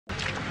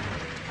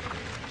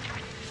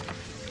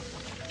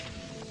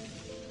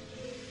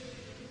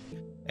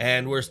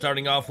And we're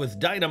starting off with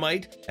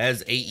Dynamite,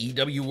 as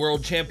AEW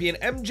World Champion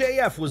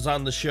MJF was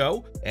on the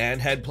show and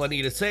had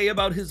plenty to say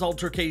about his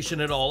altercation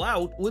at All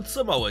Out with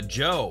Samoa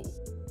Joe.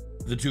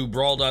 The two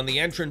brawled on the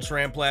entrance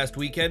ramp last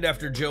weekend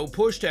after Joe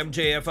pushed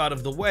MJF out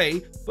of the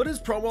way, but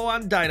his promo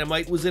on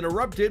Dynamite was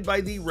interrupted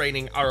by the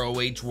reigning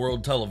ROH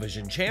World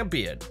Television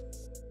Champion.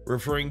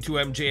 Referring to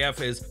MJF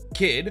as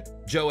Kid,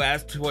 Joe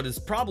asked what his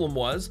problem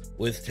was,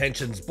 with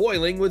tensions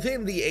boiling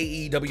within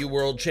the AEW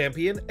World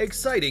Champion,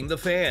 exciting the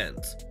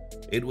fans.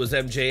 It was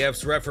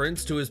MJF's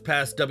reference to his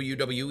past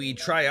WWE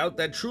tryout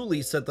that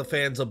truly set the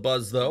fans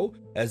abuzz though,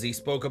 as he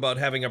spoke about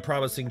having a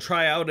promising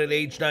tryout at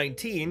age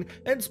 19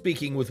 and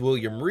speaking with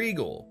William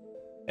Regal.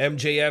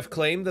 MJF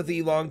claimed that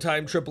the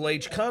longtime Triple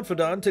H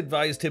confidant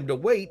advised him to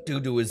wait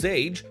due to his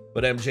age,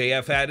 but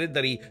MJF added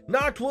that he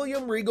knocked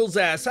William Regal's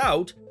ass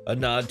out, a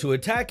nod to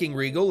attacking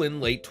Regal in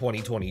late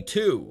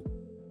 2022.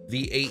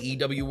 The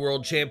AEW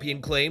World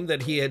Champion claimed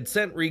that he had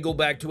sent Regal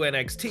back to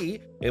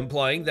NXT,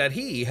 implying that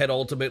he had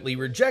ultimately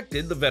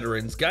rejected the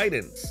veteran's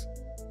guidance.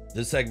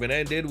 The segment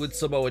ended with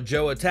Samoa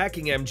Joe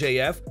attacking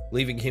MJF,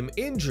 leaving him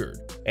injured.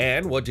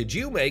 And what did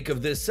you make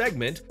of this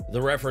segment,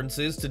 the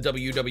references to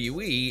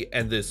WWE,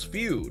 and this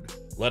feud?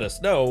 Let us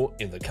know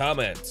in the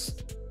comments.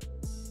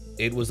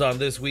 It was on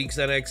this week's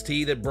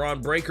NXT that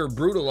Bron Breakker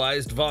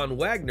brutalized Von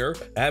Wagner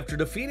after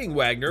defeating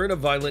Wagner in a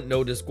violent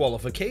no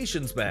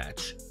disqualifications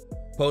match.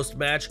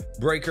 Post-match,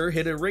 Breakker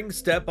hit a ring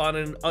step on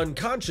an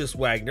unconscious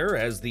Wagner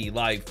as the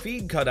live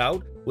feed cut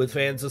out, with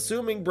fans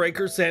assuming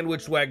Breakker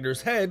sandwiched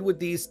Wagner's head with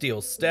these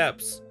steel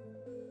steps.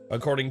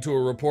 According to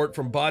a report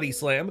from Body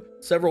Slam,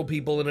 several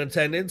people in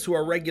attendance who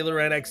are regular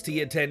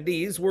NXT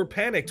attendees were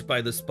panicked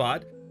by the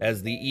spot,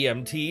 as the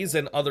EMTs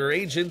and other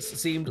agents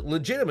seemed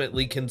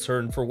legitimately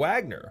concerned for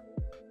Wagner.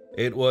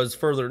 It was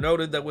further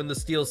noted that when the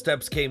steel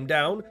steps came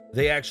down,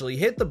 they actually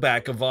hit the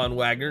back of Von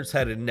Wagner's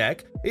head and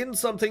neck in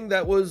something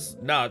that was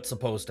not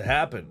supposed to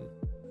happen.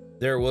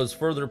 There was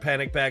further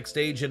panic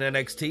backstage in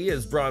NXT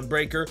as Bron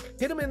Breakker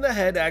hit him in the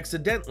head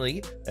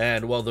accidentally,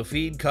 and while the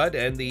feed cut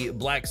and the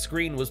black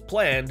screen was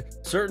planned,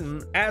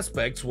 certain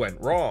aspects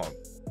went wrong.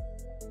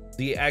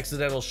 The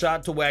accidental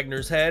shot to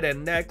Wagner's head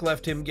and neck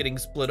left him getting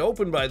split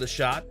open by the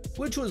shot,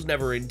 which was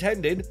never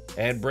intended,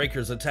 and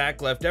Breakker's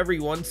attack left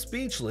everyone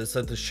speechless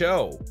at the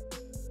show.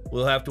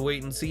 We'll have to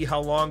wait and see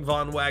how long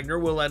Von Wagner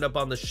will end up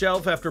on the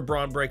shelf after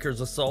Bron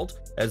Breakker's assault,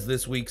 as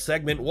this week's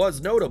segment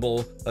was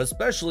notable,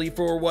 especially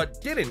for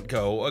what didn't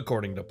go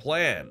according to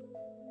plan.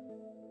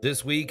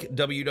 This week,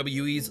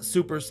 WWE's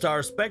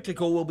Superstar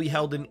Spectacle will be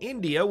held in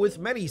India with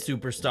many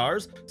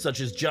superstars such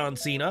as John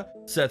Cena,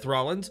 Seth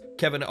Rollins,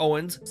 Kevin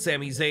Owens,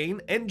 Sami Zayn,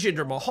 and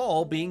Jinder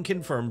Mahal being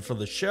confirmed for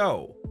the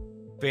show.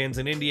 Fans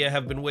in India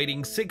have been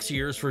waiting 6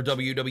 years for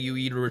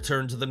WWE to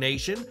return to the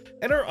nation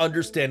and are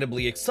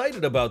understandably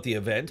excited about the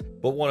event,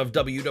 but one of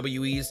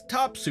WWE's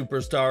top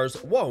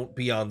superstars won't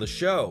be on the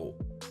show.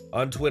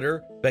 On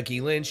Twitter,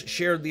 Becky Lynch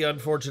shared the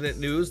unfortunate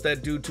news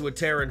that due to a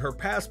tear in her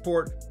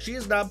passport, she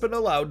has not been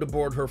allowed to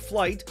board her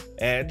flight,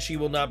 and she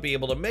will not be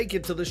able to make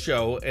it to the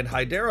show in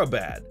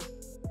Hyderabad.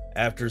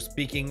 After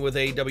speaking with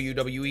a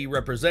WWE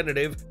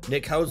representative,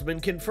 Nick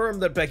Hausman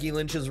confirmed that Becky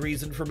Lynch's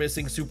reason for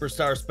missing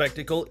Superstar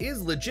Spectacle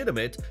is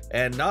legitimate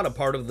and not a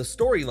part of the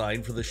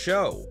storyline for the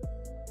show.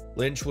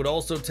 Lynch would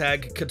also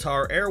tag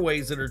Qatar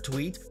Airways in her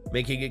tweet,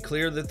 making it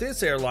clear that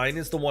this airline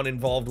is the one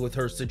involved with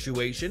her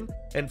situation,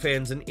 and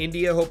fans in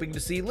India hoping to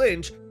see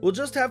Lynch will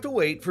just have to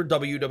wait for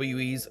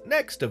WWE's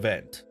next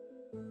event.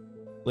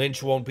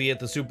 Lynch won't be at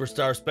the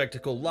Superstar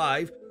Spectacle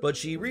live, but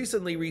she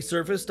recently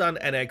resurfaced on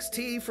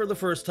NXT for the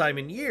first time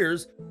in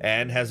years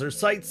and has her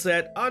sights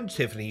set on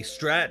Tiffany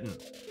Stratton.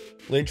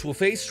 Lynch will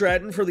face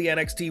Stratton for the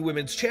NXT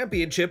Women's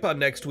Championship on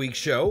next week's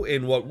show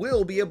in what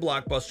will be a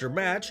blockbuster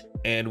match,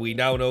 and we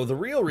now know the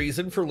real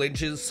reason for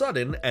Lynch's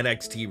sudden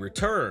NXT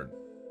return.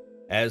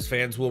 As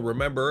fans will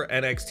remember,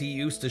 NXT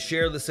used to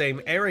share the same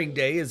airing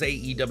day as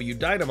AEW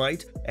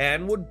Dynamite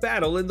and would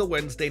battle in the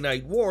Wednesday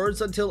Night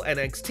Wars until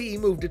NXT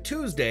moved to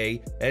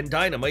Tuesday and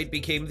Dynamite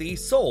became the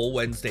sole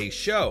Wednesday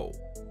show.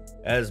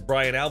 As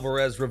Brian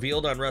Alvarez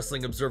revealed on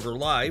Wrestling Observer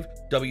Live,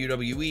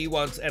 WWE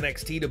wants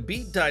NXT to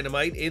beat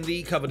Dynamite in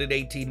the coveted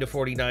 18 to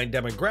 49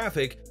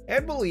 demographic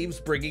and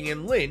believes bringing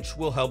in Lynch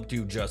will help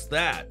do just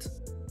that.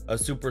 A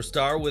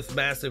superstar with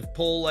massive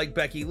pull like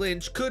Becky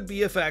Lynch could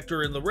be a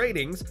factor in the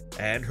ratings,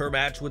 and her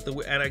match with the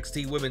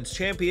NXT Women's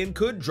Champion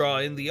could draw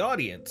in the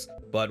audience,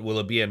 but will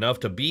it be enough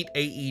to beat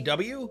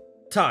AEW?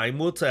 Time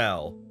will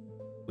tell.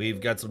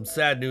 We've got some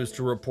sad news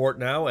to report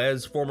now,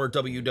 as former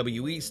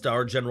WWE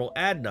star General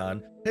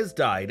Adnan has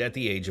died at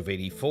the age of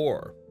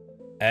 84.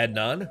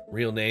 Adnan,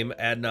 real name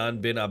Adnan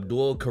bin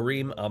Abdul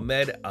Karim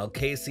Ahmed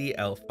Al-Kasi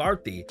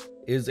Al-Farthi,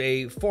 is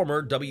a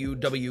former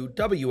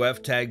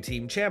WWF Tag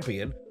Team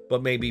Champion,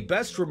 but may be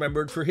best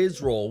remembered for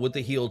his role with the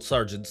heel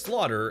Sergeant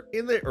Slaughter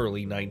in the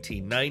early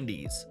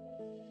 1990s.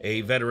 A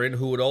veteran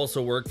who would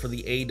also work for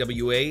the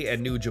AWA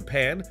and New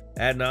Japan,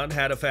 Adnan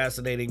had a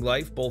fascinating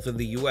life both in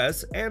the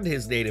US and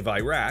his native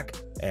Iraq,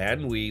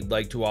 and we'd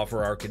like to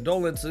offer our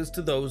condolences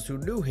to those who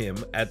knew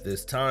him at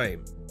this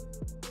time.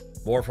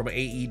 More from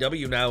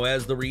AEW now,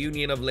 as the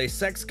reunion of Les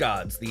Sex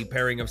Gods, the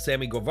pairing of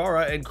Sammy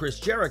Guevara and Chris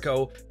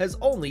Jericho, has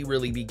only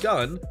really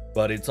begun,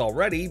 but it's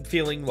already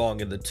feeling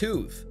long in the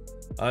tooth.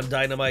 On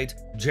Dynamite,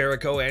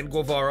 Jericho and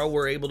Guevara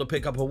were able to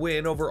pick up a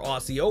win over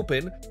Aussie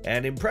Open,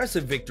 an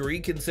impressive victory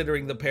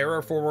considering the pair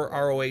are former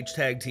ROH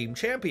Tag Team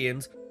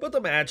Champions, but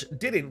the match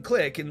didn't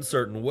click in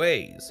certain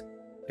ways.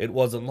 It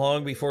wasn't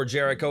long before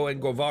Jericho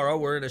and Guevara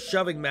were in a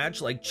shoving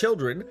match like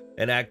children,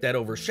 an act that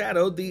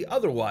overshadowed the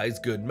otherwise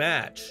good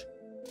match.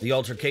 The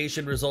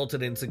altercation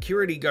resulted in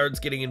security guards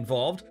getting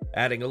involved,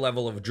 adding a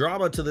level of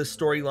drama to this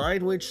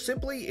storyline which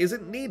simply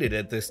isn't needed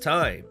at this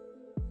time.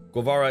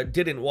 Guevara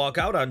didn't walk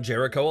out on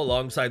Jericho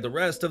alongside the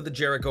rest of the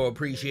Jericho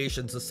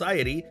Appreciation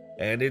Society,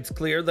 and it's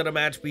clear that a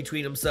match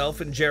between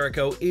himself and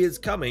Jericho is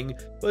coming,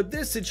 but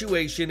this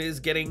situation is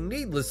getting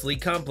needlessly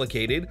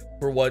complicated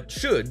for what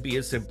should be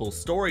a simple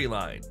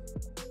storyline.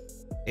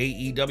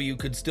 AEW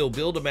could still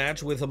build a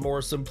match with a more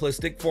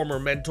simplistic former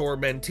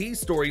mentor-mentee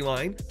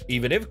storyline,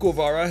 even if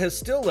Guevara has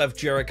still left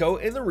Jericho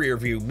in the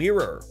rearview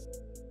mirror.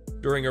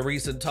 During a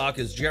recent talk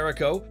as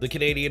Jericho, the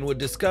Canadian would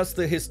discuss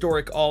the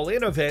historic All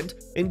In event,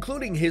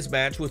 including his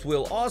match with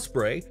Will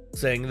Ospreay,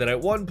 saying that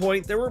at one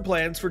point there were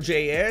plans for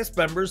JAS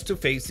members to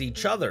face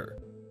each other.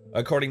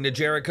 According to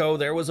Jericho,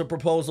 there was a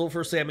proposal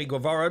for Sammy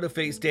Guevara to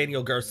face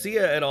Daniel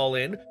Garcia at All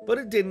In, but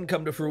it didn't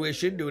come to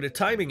fruition due to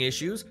timing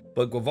issues,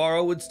 but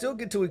Guevara would still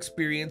get to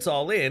experience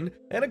All In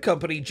and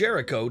accompany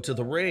Jericho to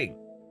the ring.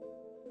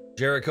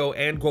 Jericho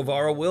and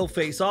Guevara will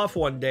face off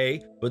one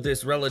day, but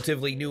this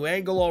relatively new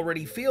angle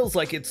already feels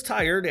like it's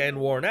tired and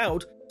worn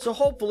out, so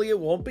hopefully it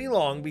won't be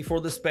long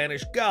before the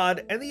Spanish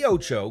God and the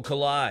Ocho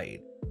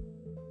collide.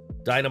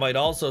 Dynamite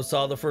also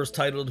saw the first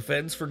title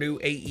defense for new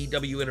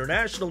AEW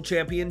International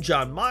Champion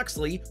Jon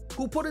Moxley,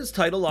 who put his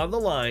title on the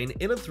line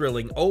in a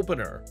thrilling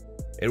opener.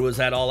 It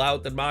was at All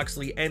Out that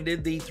Moxley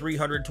ended the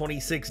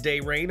 326-day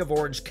reign of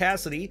Orange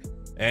Cassidy,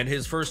 and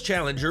his first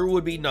challenger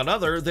would be none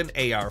other than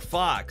AR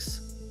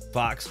Fox.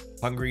 Fox,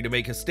 hungry to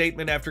make a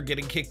statement after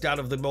getting kicked out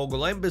of the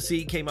Mogul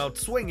Embassy, came out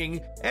swinging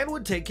and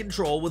would take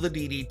control with a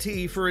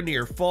DDT for a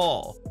near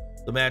fall.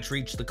 The match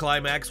reached the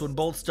climax when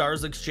both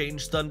stars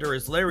exchanged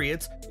thunderous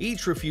lariats,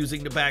 each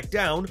refusing to back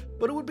down,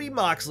 but it would be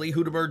Moxley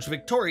who'd emerge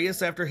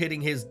victorious after hitting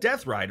his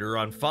Death Rider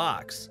on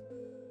Fox.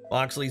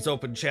 Moxley's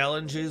open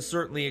challenge is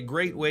certainly a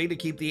great way to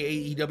keep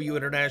the AEW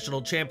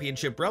International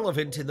Championship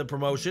relevant in the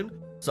promotion,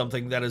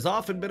 something that has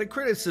often been a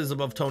criticism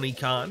of Tony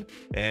Khan,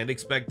 and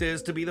expect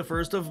this to be the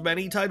first of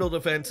many title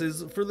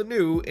defenses for the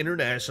new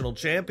International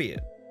Champion.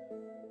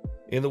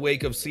 In the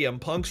wake of CM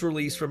Punk's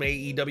release from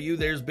AEW,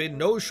 there's been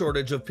no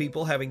shortage of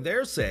people having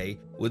their say,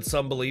 with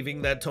some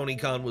believing that Tony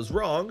Khan was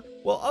wrong,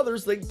 while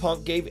others think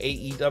Punk gave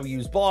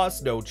AEW's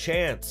boss no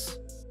chance.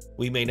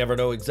 We may never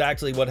know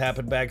exactly what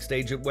happened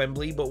backstage at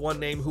Wembley, but one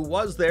name who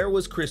was there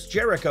was Chris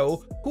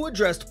Jericho, who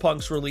addressed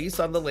Punk's release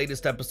on the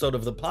latest episode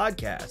of the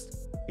podcast.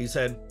 He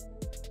said,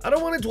 "I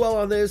don't want to dwell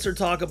on this or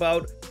talk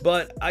about,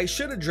 but I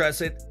should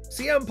address it.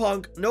 CM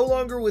Punk, no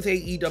longer with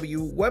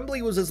AEW,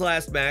 Wembley was his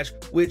last match,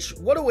 which,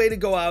 what a way to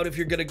go out if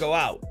you're gonna go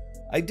out.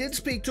 I did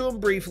speak to him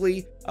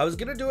briefly, I was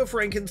gonna do a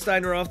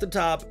Frankensteiner off the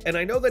top, and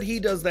I know that he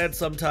does that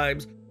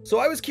sometimes, so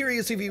I was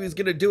curious if he was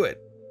gonna do it.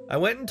 I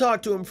went and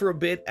talked to him for a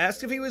bit,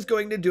 asked if he was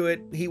going to do it,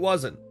 he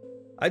wasn't.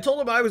 I told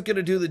him I was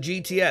gonna do the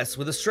GTS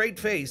with a straight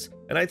face,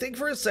 and I think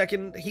for a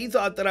second he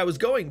thought that I was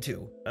going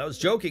to. I was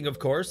joking, of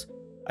course.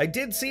 I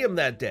did see him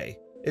that day.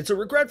 It's a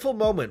regretful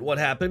moment what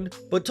happened,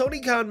 but Tony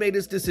Khan made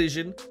his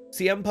decision.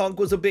 CM Punk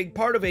was a big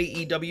part of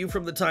AEW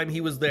from the time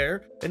he was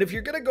there, and if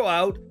you're gonna go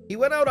out, he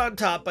went out on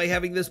top by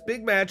having this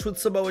big match with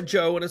Samoa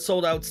Joe in a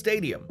sold-out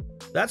stadium.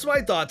 That's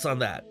my thoughts on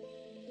that."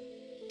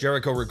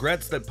 Jericho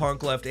regrets that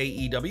Punk left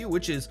AEW,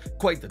 which is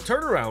quite the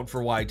turnaround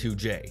for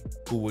Y2J,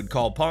 who would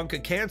call Punk a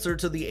cancer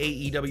to the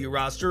AEW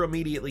roster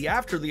immediately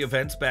after the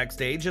events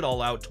backstage at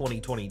All Out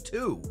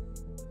 2022.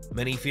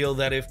 Many feel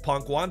that if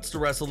Punk wants to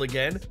wrestle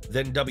again,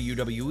 then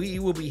WWE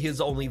will be his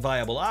only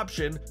viable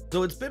option,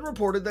 though it's been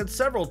reported that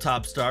several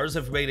top stars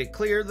have made it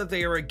clear that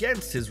they are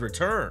against his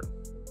return.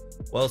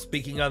 While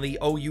speaking on the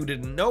Oh You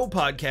Didn't Know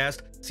podcast,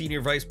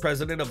 Senior Vice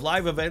President of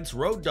Live Events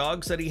Road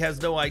Dogg said he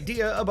has no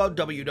idea about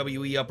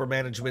WWE upper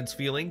management's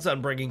feelings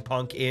on bringing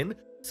Punk in,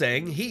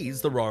 saying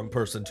he's the wrong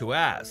person to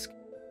ask.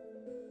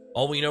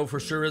 All we know for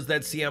sure is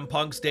that CM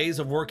Punk's days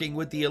of working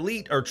with the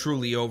Elite are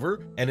truly over,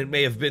 and it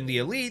may have been the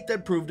Elite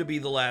that proved to be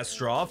the last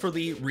straw for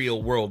the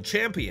real world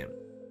champion.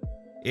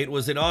 It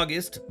was in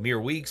August, mere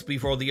weeks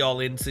before the All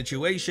In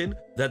situation,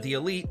 that the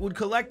Elite would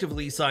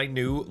collectively sign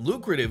new,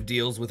 lucrative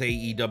deals with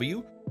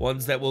AEW,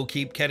 ones that will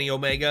keep Kenny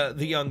Omega,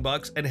 the Young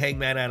Bucks, and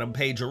Hangman Adam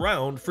Page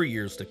around for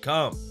years to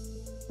come.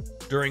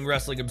 During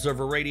Wrestling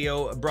Observer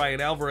Radio,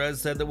 Brian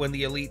Alvarez said that when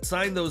the Elite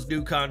signed those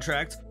new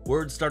contracts,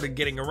 word started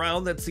getting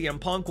around that CM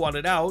Punk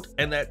wanted out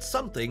and that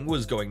something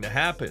was going to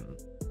happen.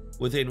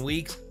 Within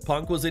weeks,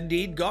 Punk was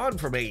indeed gone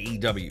from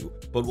AEW,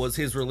 but was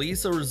his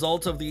release a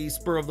result of the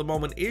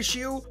spur-of-the-moment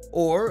issue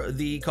or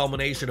the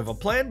culmination of a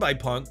plan by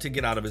Punk to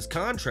get out of his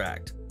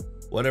contract?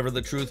 Whatever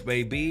the truth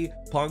may be,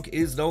 Punk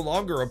is no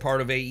longer a part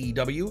of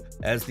AEW,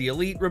 as the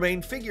Elite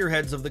remain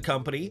figureheads of the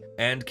company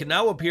and can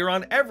now appear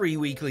on every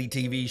weekly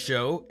TV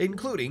show,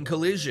 including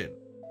Collision.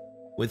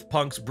 With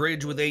Punk's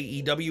bridge with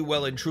AEW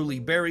well and truly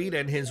buried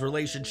and his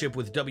relationship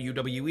with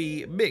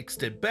WWE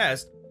mixed at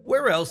best,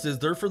 where else is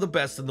there for the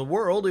best in the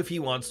world if he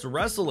wants to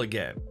wrestle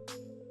again?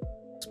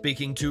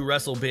 Speaking to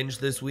WrestleBinge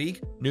this week,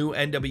 new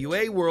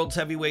NWA World's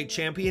Heavyweight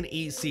Champion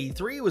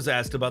EC3 was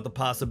asked about the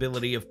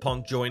possibility of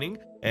Punk joining,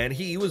 and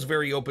he was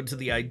very open to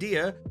the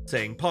idea,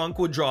 saying Punk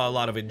would draw a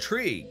lot of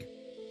intrigue.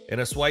 In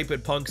a swipe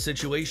at Punk's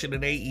situation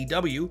in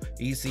AEW,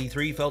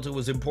 EC3 felt it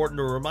was important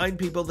to remind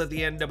people that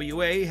the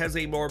NWA has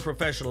a more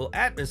professional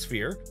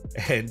atmosphere.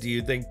 And do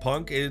you think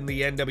Punk in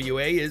the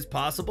NWA is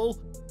possible?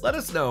 Let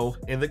us know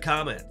in the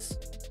comments.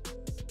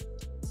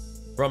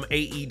 From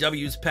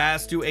AEW's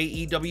past to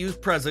AEW's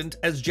present,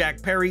 as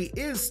Jack Perry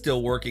is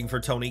still working for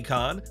Tony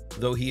Khan,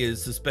 though he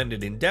is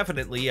suspended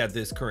indefinitely at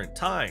this current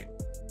time.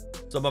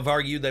 Some have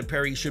argued that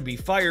Perry should be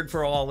fired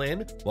for All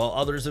In, while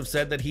others have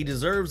said that he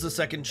deserves a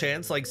second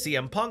chance like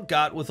CM Punk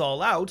got with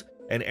All Out,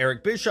 and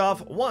Eric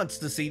Bischoff wants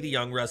to see the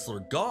young wrestler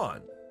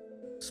gone.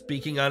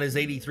 Speaking on his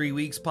 83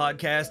 Weeks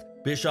podcast,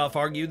 Bischoff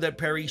argued that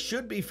Perry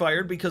should be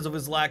fired because of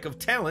his lack of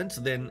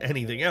talent than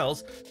anything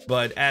else,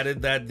 but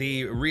added that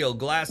the real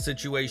glass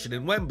situation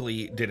in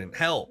Wembley didn't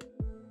help.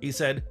 He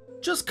said,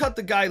 "Just cut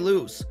the guy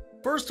loose.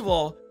 First of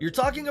all, you're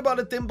talking about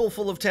a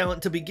thimbleful of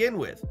talent to begin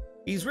with.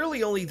 He's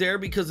really only there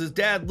because his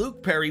dad,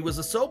 Luke Perry, was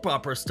a soap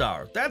opera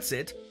star. That's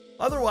it.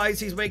 Otherwise,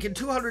 he's making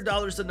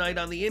 $200 a night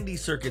on the indie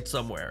circuit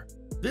somewhere.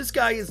 This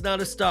guy is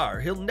not a star.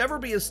 He'll never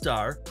be a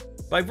star.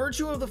 By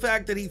virtue of the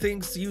fact that he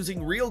thinks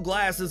using real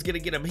glass is going to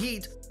get him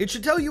heat, it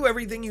should tell you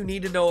everything you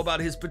need to know about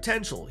his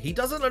potential. He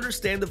doesn't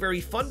understand the very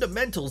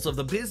fundamentals of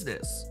the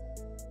business."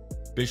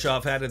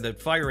 Bischoff added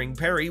that firing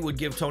Perry would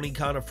give Tony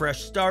Khan a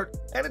fresh start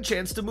and a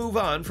chance to move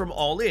on from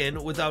All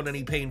In without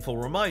any painful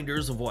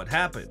reminders of what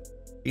happened.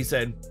 He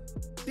said,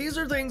 "These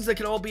are things that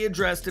can all be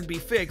addressed and be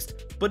fixed,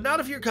 but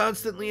not if you're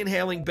constantly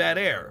inhaling bad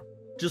air.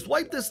 Just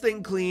wipe this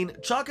thing clean,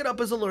 chalk it up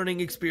as a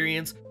learning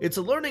experience. It's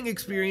a learning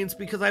experience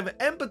because I have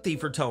empathy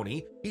for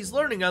Tony. He's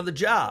learning on the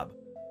job."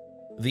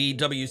 The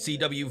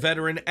WCW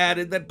veteran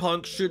added that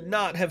Punk should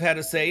not have had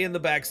a say in the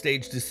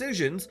backstage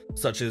decisions,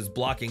 such as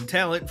blocking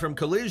talent from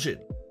Collision,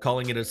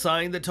 calling it a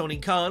sign that Tony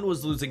Khan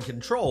was losing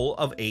control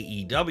of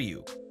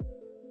AEW.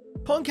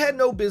 Punk had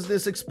no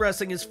business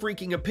expressing his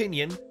freaking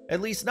opinion,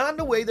 at least not in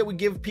a way that would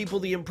give people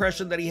the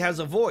impression that he has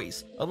a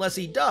voice, unless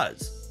he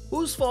does.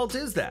 Whose fault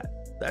is that?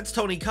 That's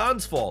Tony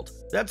Khan's fault.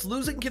 That's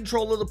losing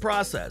control of the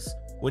process,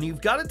 when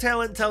you've got a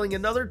talent telling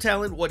another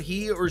talent what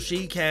he or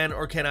she can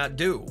or cannot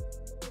do.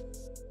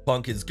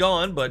 Punk is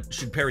gone, but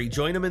should Perry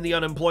join him in the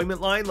unemployment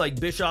line like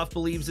Bischoff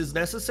believes is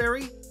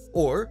necessary?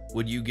 Or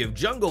would you give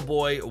Jungle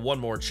Boy one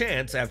more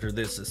chance after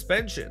this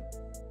suspension?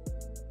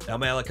 Now,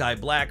 Malachi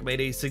Black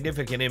made a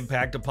significant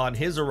impact upon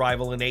his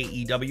arrival in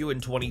AEW in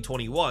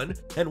 2021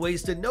 and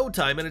wasted no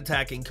time in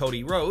attacking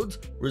Cody Rhodes,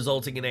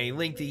 resulting in a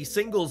lengthy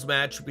singles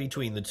match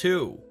between the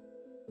two.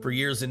 For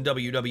years in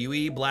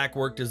WWE, Black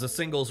worked as a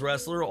singles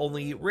wrestler,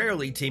 only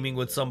rarely teaming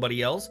with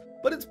somebody else,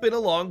 but it's been a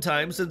long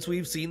time since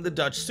we've seen the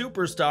Dutch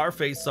superstar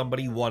face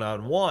somebody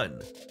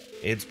one-on-one.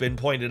 It's been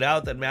pointed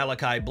out that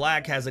Malachi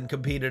Black hasn't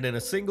competed in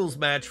a singles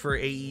match for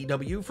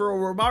AEW for a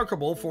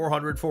remarkable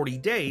 440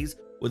 days,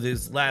 with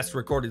his last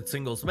recorded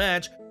singles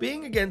match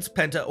being against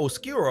Penta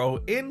Oscuro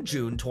in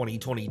June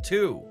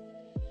 2022.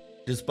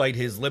 Despite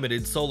his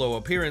limited solo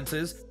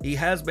appearances, he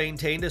has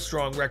maintained a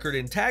strong record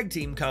in tag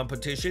team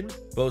competition,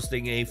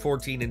 boasting a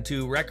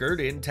 14-2 record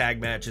in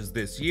tag matches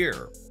this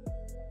year.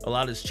 A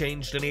lot has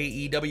changed in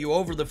AEW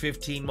over the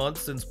 15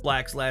 months since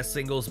Black's last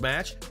singles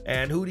match,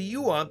 and who do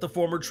you want the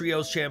former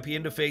Trios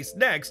champion to face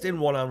next in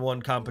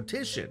one-on-one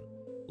competition?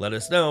 Let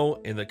us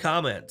know in the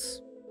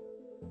comments.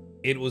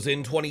 It was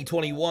in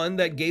 2021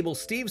 that Gable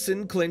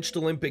Steveson clinched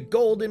Olympic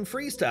gold in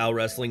freestyle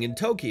wrestling in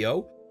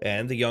Tokyo,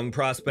 and the young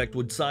prospect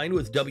would sign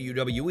with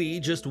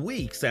WWE just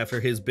weeks after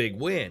his big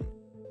win.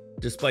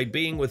 Despite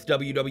being with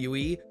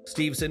WWE,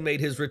 Steveson made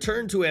his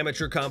return to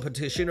amateur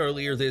competition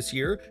earlier this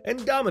year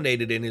and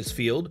dominated in his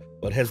field,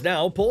 but has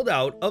now pulled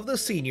out of the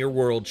Senior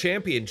World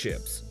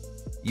Championships.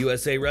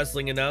 USA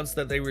Wrestling announced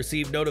that they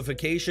received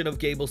notification of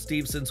Gable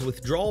Steveson's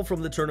withdrawal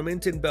from the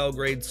tournament in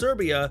Belgrade,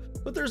 Serbia,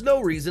 but there's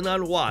no reason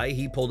on why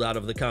he pulled out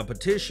of the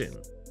competition.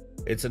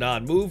 It's an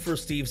odd move for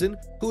Steveson,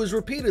 who has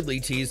repeatedly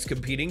teased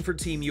competing for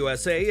Team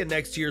USA in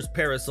next year's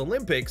Paris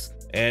Olympics,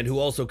 and who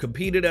also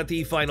competed at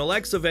the Final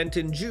X event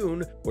in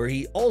June, where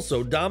he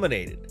also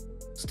dominated.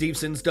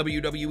 Steveson's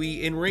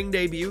WWE in-ring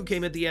debut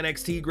came at the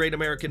NXT Great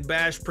American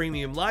Bash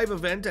Premium Live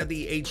event at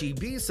the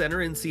HEB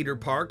Center in Cedar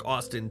Park,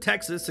 Austin,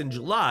 Texas in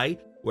July,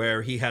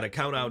 where he had a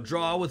count-out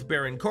draw with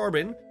Baron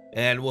Corbin,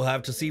 and we'll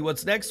have to see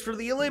what's next for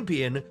the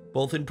Olympian,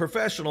 both in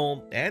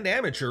professional and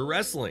amateur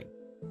wrestling.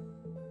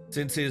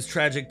 Since his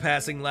tragic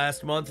passing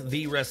last month,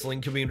 the wrestling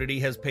community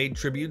has paid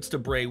tributes to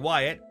Bray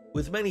Wyatt,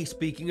 with many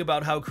speaking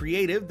about how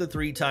creative the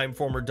three-time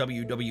former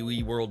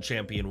WWE World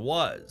Champion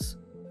was.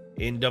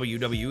 In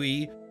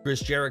WWE, Chris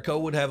Jericho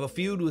would have a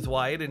feud with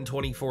Wyatt in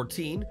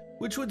 2014,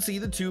 which would see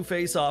the two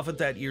face off at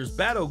that year's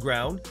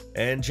Battleground,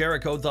 and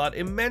Jericho thought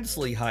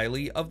immensely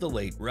highly of the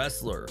late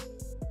wrestler.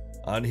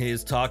 On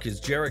his Talk is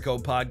Jericho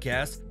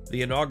podcast,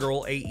 the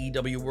inaugural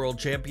AEW World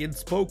Champion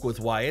spoke with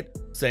Wyatt,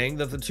 saying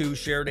that the two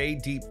shared a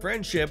deep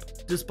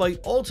friendship despite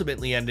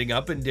ultimately ending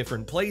up in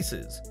different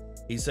places.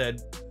 He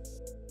said,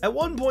 "At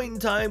one point in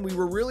time, we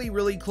were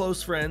really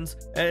close friends,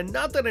 and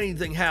not that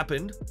anything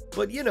happened,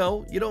 but you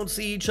know, you don't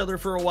see each other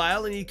for a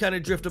while and you kind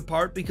of drift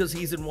apart because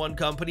he's in one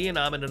company and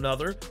I'm in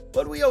another,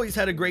 but we always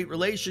had a great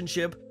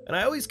relationship, and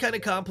I always kind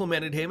of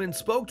complimented him and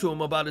spoke to him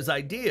about his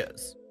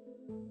ideas."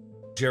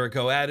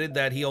 Jericho added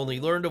that he only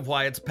learned of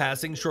Wyatt's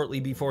passing shortly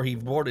before he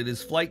boarded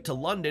his flight to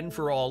London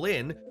for All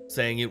In,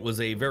 saying it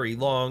was a very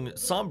long,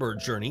 somber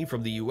journey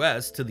from the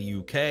US to the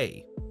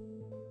UK.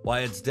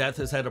 Wyatt's death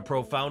has had a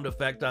profound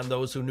effect on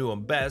those who knew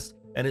him best,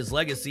 and his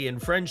legacy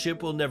and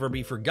friendship will never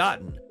be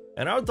forgotten,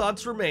 and our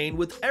thoughts remain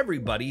with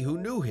everybody who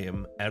knew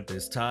him at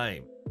this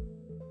time.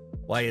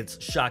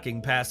 Wyatt's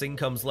shocking passing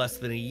comes less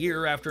than a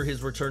year after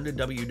his return to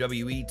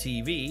WWE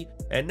TV,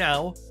 and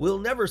now we'll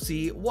never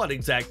see what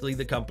exactly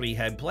the company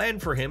had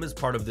planned for him as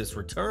part of this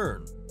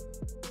return.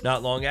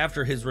 Not long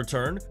after his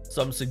return,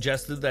 some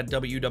suggested that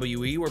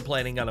WWE were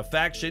planning on a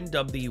faction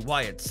dubbed the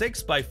Wyatt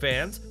Six by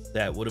fans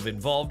that would have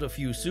involved a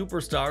few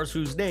superstars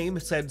whose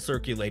names had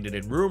circulated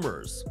in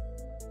rumors.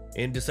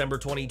 In December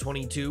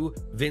 2022,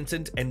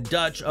 Vincent and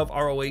Dutch of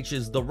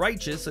ROH's The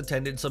Righteous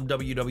attended some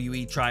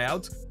WWE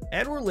tryouts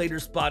and were later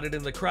spotted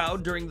in the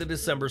crowd during the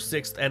December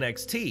 6th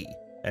NXT,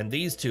 and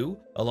these two,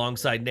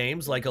 alongside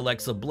names like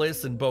Alexa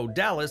Bliss and Bo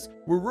Dallas,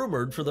 were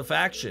rumored for the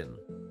faction.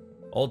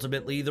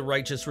 Ultimately, The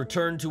Righteous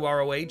returned to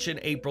ROH in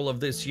April of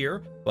this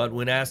year, but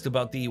when asked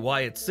about the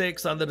Wyatt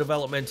Six on the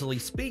Developmentally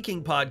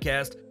Speaking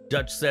podcast,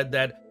 Dutch said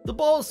that the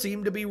ball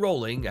seemed to be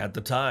rolling at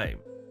the time.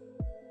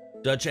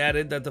 Dutch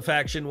added that the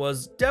faction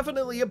was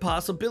definitely a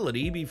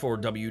possibility before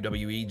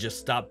WWE just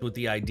stopped with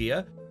the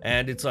idea,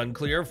 and it's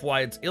unclear if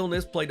Wyatt's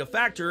illness played a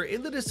factor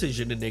in the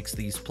decision to nix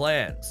these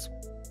plans.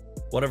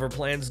 Whatever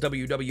plans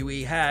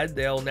WWE had,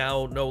 they'll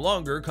now no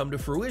longer come to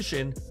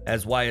fruition,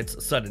 as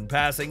Wyatt's sudden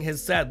passing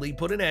has sadly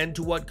put an end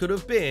to what could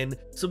have been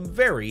some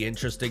very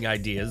interesting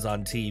ideas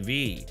on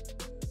TV.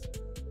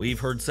 We've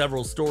heard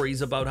several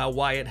stories about how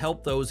Wyatt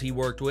helped those he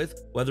worked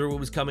with, whether it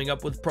was coming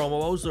up with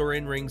promos or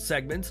in-ring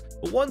segments,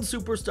 but one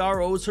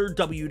superstar owes her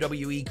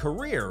WWE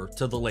career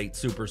to the late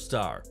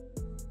superstar.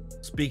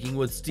 Speaking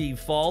with Steve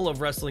Fall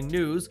of Wrestling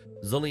News,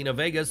 Zelina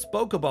Vega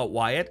spoke about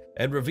Wyatt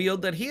and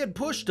revealed that he had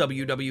pushed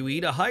WWE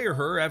to hire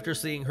her after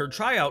seeing her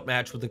tryout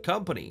match with the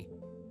company.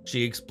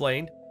 She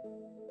explained,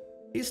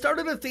 "He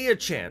started a Thea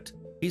chant.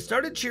 He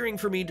started cheering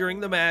for me during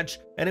the match,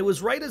 and it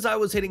was right as I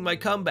was hitting my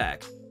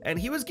comeback. And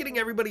he was getting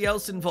everybody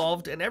else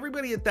involved, and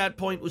everybody at that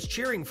point was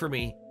cheering for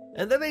me.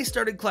 And then they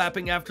started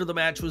clapping after the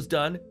match was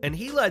done, and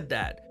he led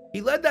that. He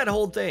led that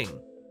whole thing.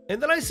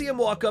 And then I see him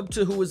walk up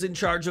to who was in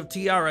charge of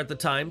TR at the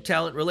time,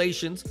 Talent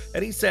Relations,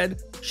 and he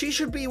said, 'She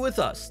should be with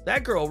us.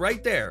 That girl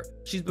right there.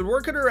 She's been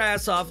working her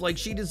ass off like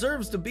she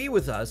deserves to be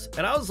with us.'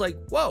 And I was like,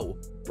 whoa,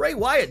 Bray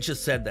Wyatt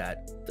just said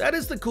that. That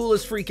is the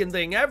coolest freaking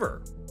thing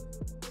ever."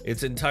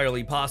 It's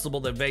entirely possible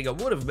that Vega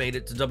would have made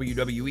it to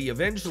WWE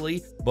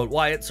eventually, but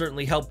Wyatt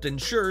certainly helped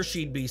ensure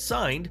she'd be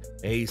signed,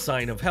 a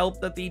sign of help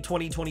that the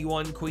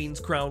 2021 Queen's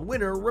Crown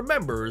winner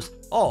remembers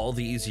all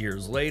these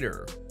years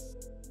later.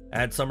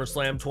 At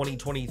SummerSlam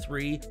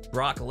 2023,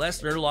 Brock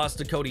Lesnar lost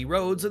to Cody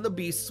Rhodes in the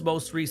Beast's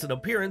most recent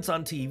appearance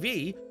on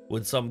TV,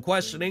 with some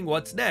questioning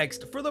what's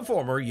next for the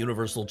former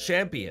Universal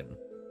Champion.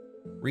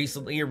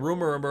 Recently, a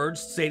rumor emerged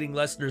stating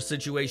Lesnar's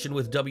situation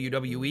with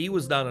WWE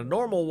was not a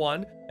normal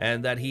one,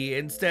 and that he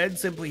instead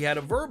simply had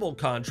a verbal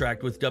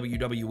contract with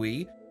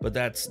WWE, but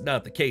that's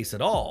not the case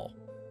at all.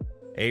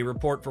 A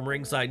report from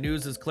Ringside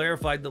News has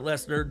clarified that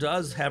Lesnar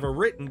does have a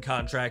written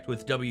contract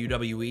with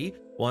WWE,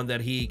 one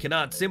that he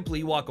cannot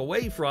simply walk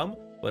away from,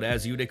 but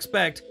as you'd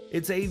expect,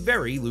 it's a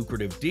very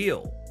lucrative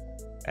deal.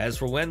 As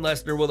for when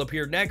Lesnar will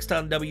appear next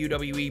on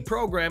WWE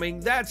programming,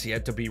 that's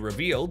yet to be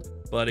revealed,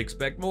 but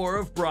expect more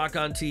of Brock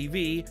on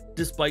TV,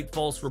 despite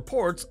false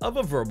reports of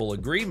a verbal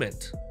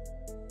agreement.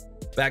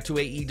 Back to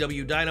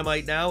AEW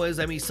Dynamite now, as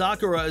Emi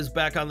Sakura is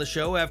back on the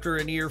show after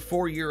a near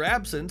 4-year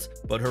absence,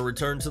 but her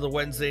return to the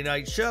Wednesday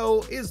night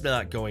show is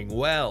not going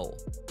well.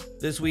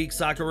 This week,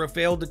 Sakura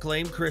failed to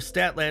claim Chris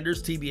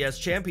Statlander's TBS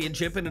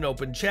championship in an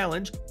open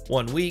challenge,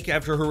 1 week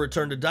after her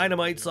return to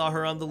Dynamite saw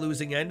her on the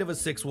losing end of a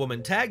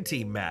 6-woman tag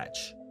team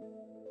match.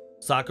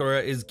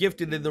 Sakura is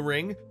gifted in the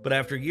ring, but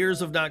after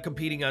years of not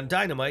competing on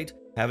Dynamite,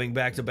 having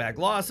back-to-back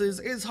losses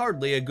is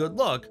hardly a good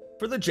look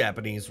for the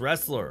Japanese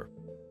wrestler.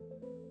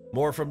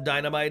 More from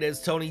Dynamite,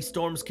 as Toni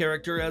Storm's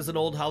character as an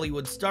old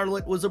Hollywood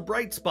starlet was a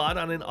bright spot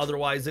on an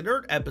otherwise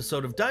inert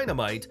episode of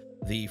Dynamite,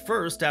 the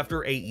first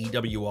after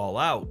AEW All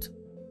Out.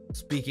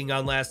 Speaking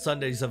on last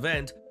Sunday's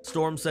event,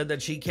 Storm said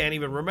that she can't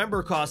even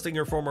remember costing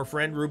her former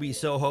friend Ruby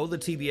Soho the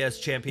TBS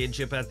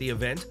championship at the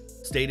event,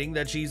 stating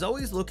that she's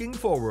always looking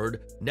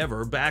forward,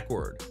 never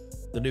backward.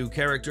 The new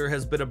character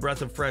has been a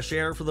breath of fresh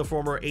air for the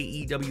former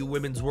AEW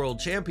Women's World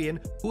Champion,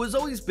 who has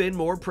always been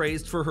more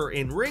praised for her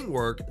in-ring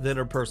work than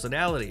her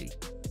personality.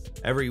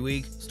 Every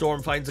week,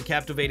 Storm finds a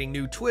captivating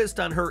new twist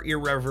on her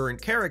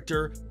irreverent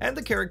character, and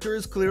the character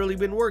has clearly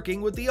been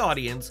working with the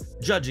audience,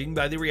 judging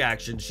by the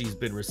reaction she's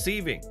been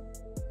receiving.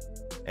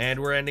 And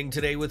we're ending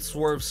today with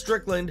Swerve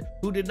Strickland,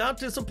 who did not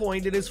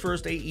disappoint in his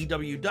first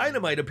AEW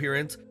Dynamite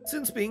appearance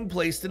since being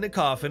placed in a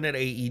coffin at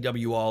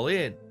AEW All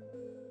In.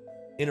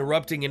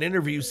 Interrupting an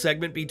interview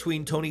segment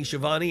between Tony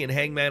Schiavone and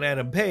Hangman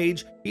Adam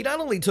Page, he not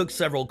only took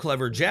several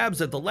clever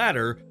jabs at the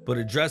latter, but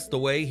addressed the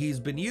way he's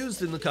been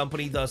used in the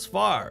company thus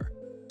far.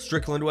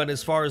 Strickland went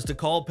as far as to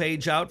call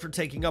Page out for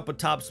taking up a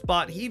top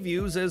spot he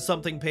views as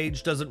something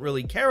Page doesn't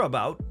really care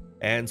about,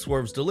 and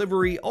Swerve's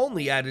delivery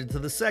only added to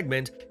the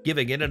segment,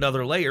 giving it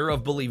another layer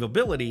of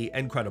believability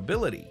and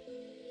credibility.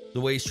 The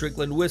way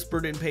Strickland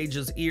whispered in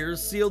Page's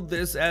ears sealed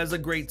this as a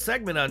great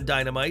segment on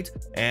Dynamite,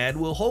 and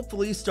will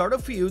hopefully start a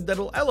feud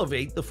that'll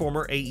elevate the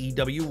former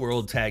AEW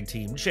World Tag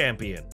Team Champion.